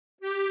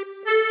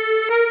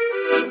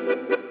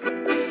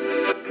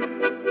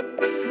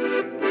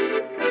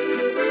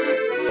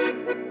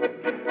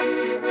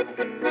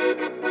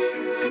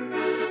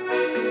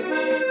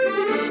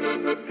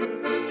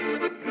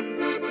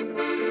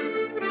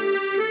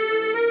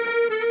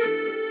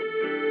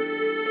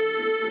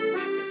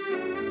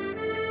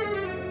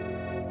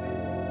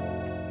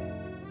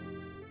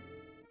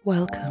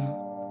Welcome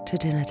to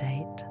Dinner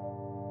Date.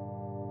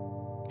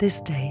 This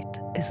date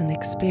is an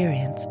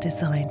experience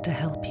designed to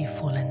help you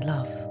fall in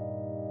love.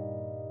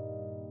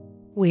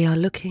 We are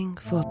looking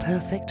for a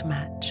perfect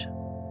match.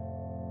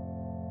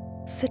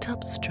 Sit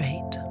up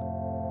straight.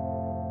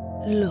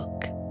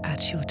 Look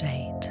at your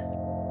date.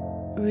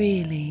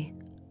 Really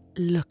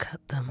look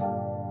at them.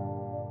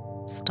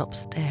 Stop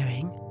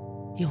staring,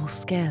 you'll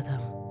scare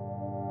them.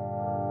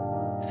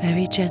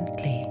 Very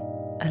gently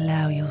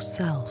allow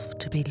yourself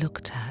to be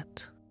looked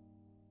at.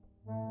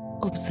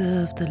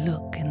 Observe the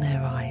look in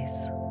their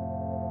eyes.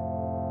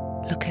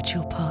 Look at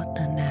your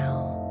partner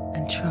now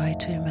and try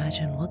to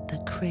imagine what the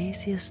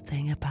craziest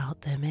thing about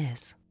them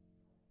is.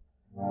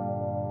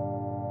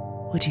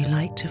 Would you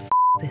like to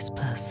this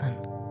person?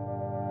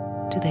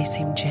 Do they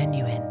seem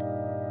genuine?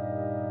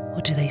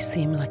 Or do they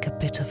seem like a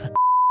bit of a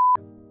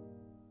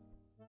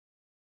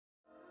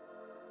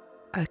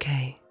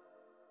Okay,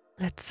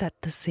 let's set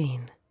the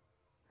scene.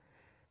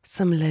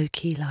 Some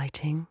low-key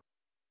lighting,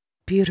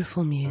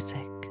 beautiful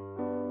music,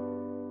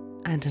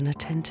 and an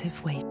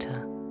attentive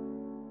waiter.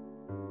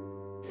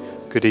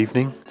 Good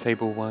evening,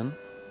 table 1,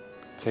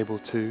 table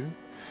 2,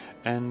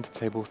 and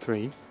table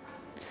 3.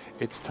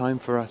 It's time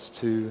for us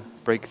to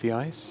break the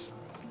ice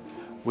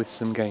with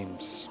some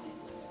games.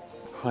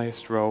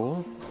 Highest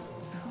roll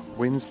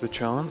wins the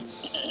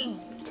chance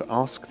to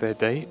ask their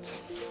date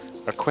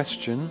a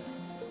question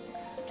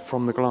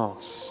from the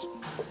glass.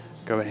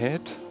 Go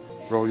ahead,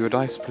 roll your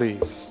dice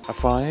please. A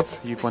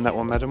 5, you've won that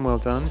one madam, well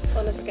done.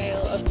 On a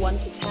scale of 1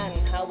 to 10,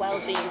 how well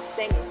do you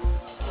sing?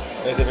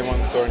 Has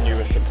anyone thrown you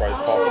a surprise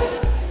party?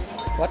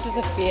 What does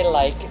it feel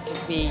like to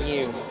be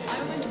you?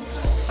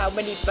 How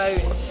many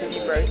bones have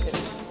you broken?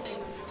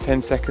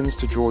 10 seconds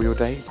to draw your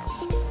date.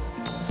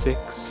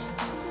 6,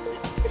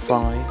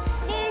 5,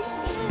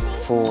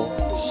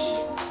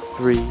 4,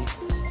 3,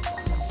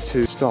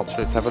 2, stop.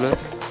 Let's have a look.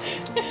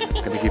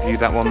 Going to give you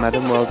that one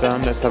madam, well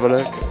done, let's have a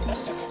look.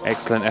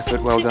 Excellent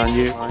effort, well done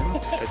you.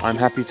 I'm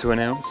happy to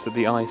announce that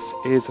the ice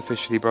is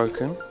officially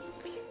broken.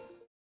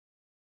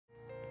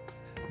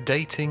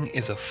 Dating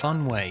is a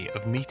fun way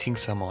of meeting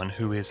someone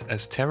who is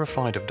as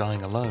terrified of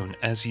dying alone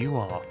as you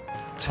are.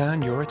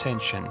 Turn your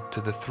attention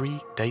to the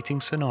 3 dating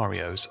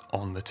scenarios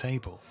on the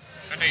table.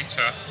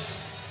 Anita,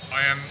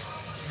 I am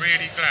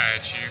really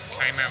glad you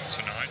came out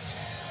tonight.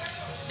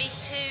 Me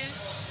too.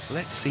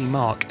 Let's see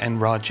Mark and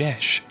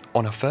Rajesh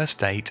on a first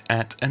date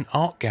at an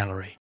art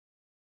gallery.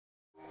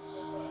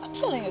 I'm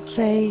feeling okay.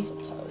 Say, I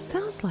suppose.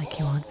 sounds like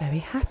you aren't very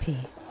happy.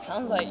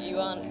 Sounds like you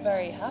aren't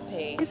very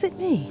happy. Is it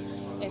me?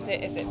 Is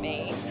it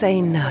me?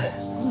 Say no.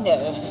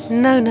 No.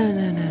 No, no,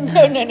 no, no, no.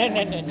 No, no, no,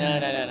 no, no, no,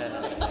 no,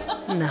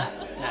 no, no. No.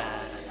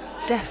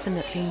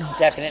 Definitely not.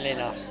 Definitely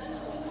not.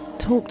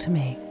 Talk to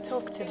me.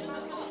 Talk to me.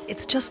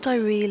 It's just I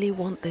really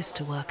want this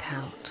to work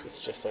out. It's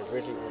just I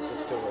really want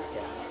this to work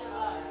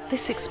out.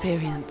 This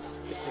experience.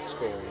 This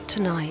experience.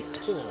 Tonight.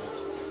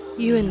 Tonight.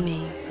 You and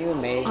me. You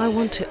and me. I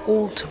want it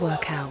all to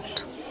work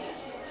out.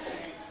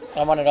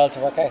 I want it all to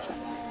work out.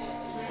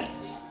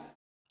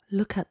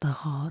 Look at the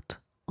heart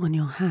on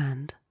your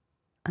hand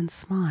and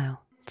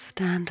smile.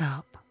 Stand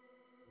up.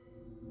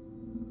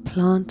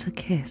 Plant a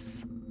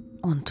kiss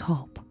on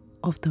top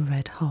of the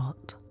red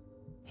heart.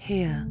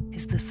 Here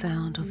is the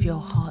sound of your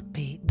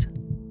heartbeat.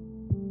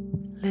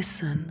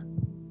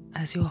 Listen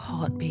as your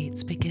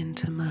heartbeats begin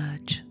to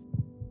merge.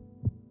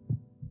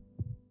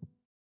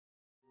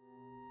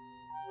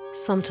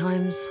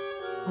 Sometimes,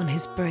 on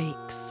his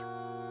breaks,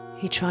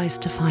 he tries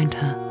to find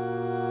her.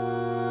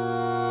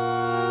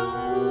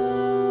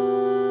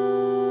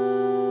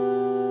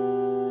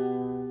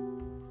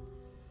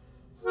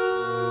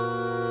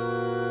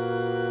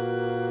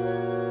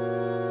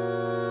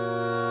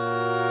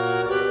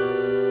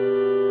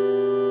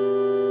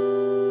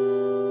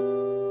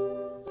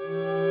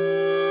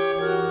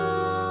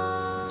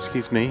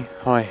 Excuse me,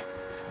 hi.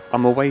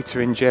 I'm a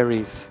waiter in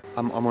Jerry's.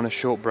 I'm on a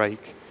short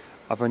break.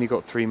 I've only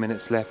got 3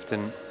 minutes left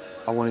and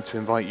I wanted to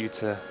invite you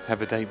to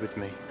have a date with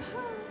me.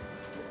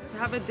 To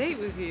have a date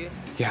with you?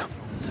 Yeah.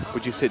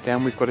 Would you sit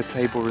down? We've got a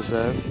table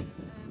reserved.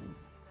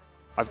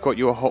 I've got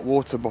you a hot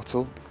water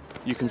bottle.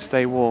 You can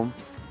stay warm.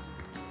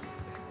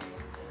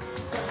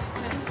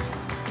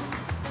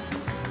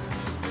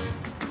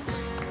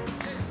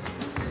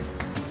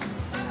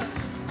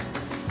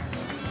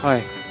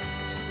 Hi.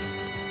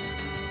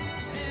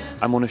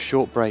 I'm on a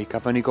short break.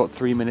 I've only got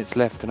 3 minutes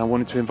left and I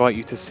wanted to invite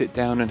you to sit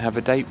down and have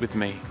a date with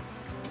me.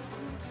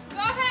 Go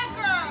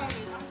ahead,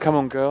 girl! Come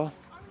on, girl.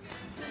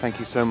 Thank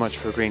you so much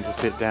for agreeing to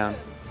sit down.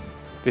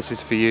 This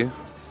is for you,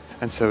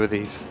 and so are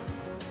these.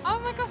 Oh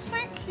my gosh,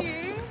 thank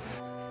you.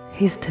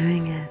 He's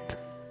doing it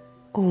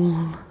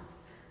all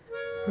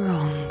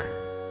wrong.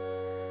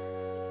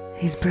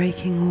 He's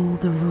breaking all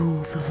the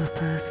rules of a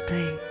first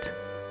date.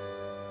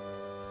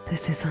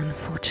 This is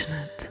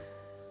unfortunate.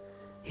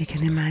 You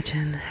can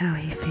imagine how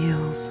he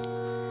feels.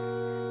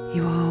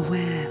 You are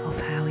aware of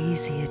how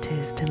easy it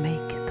is to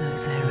make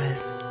those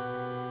errors.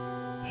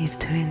 He's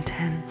too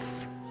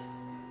intense.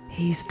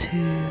 He's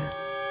too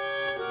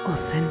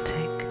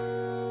authentic.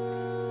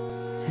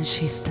 And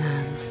she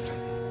stands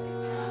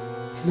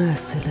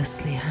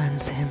mercilessly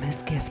hands him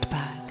his gift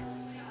bag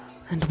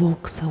and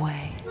walks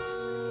away.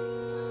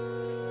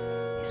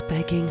 He's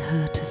begging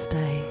her to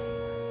stay.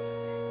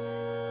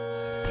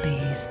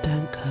 Please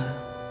don't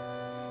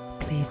go.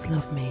 Please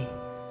love me.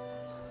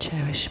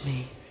 Cherish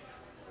me.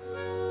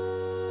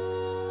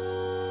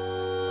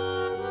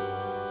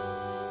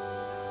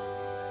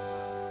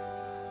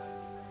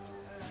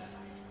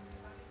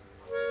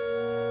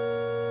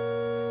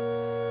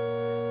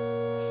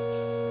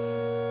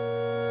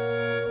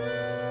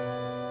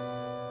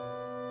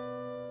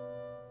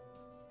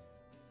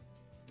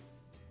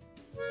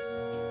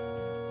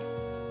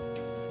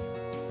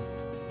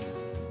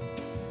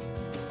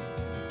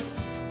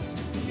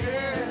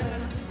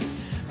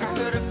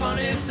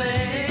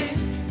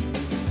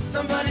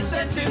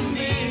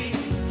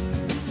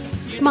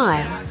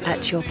 Smile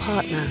at your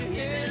partner.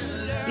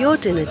 Your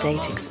dinner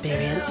date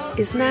experience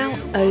is now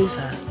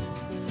over.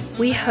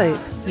 We hope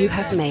you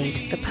have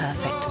made the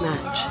perfect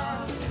match.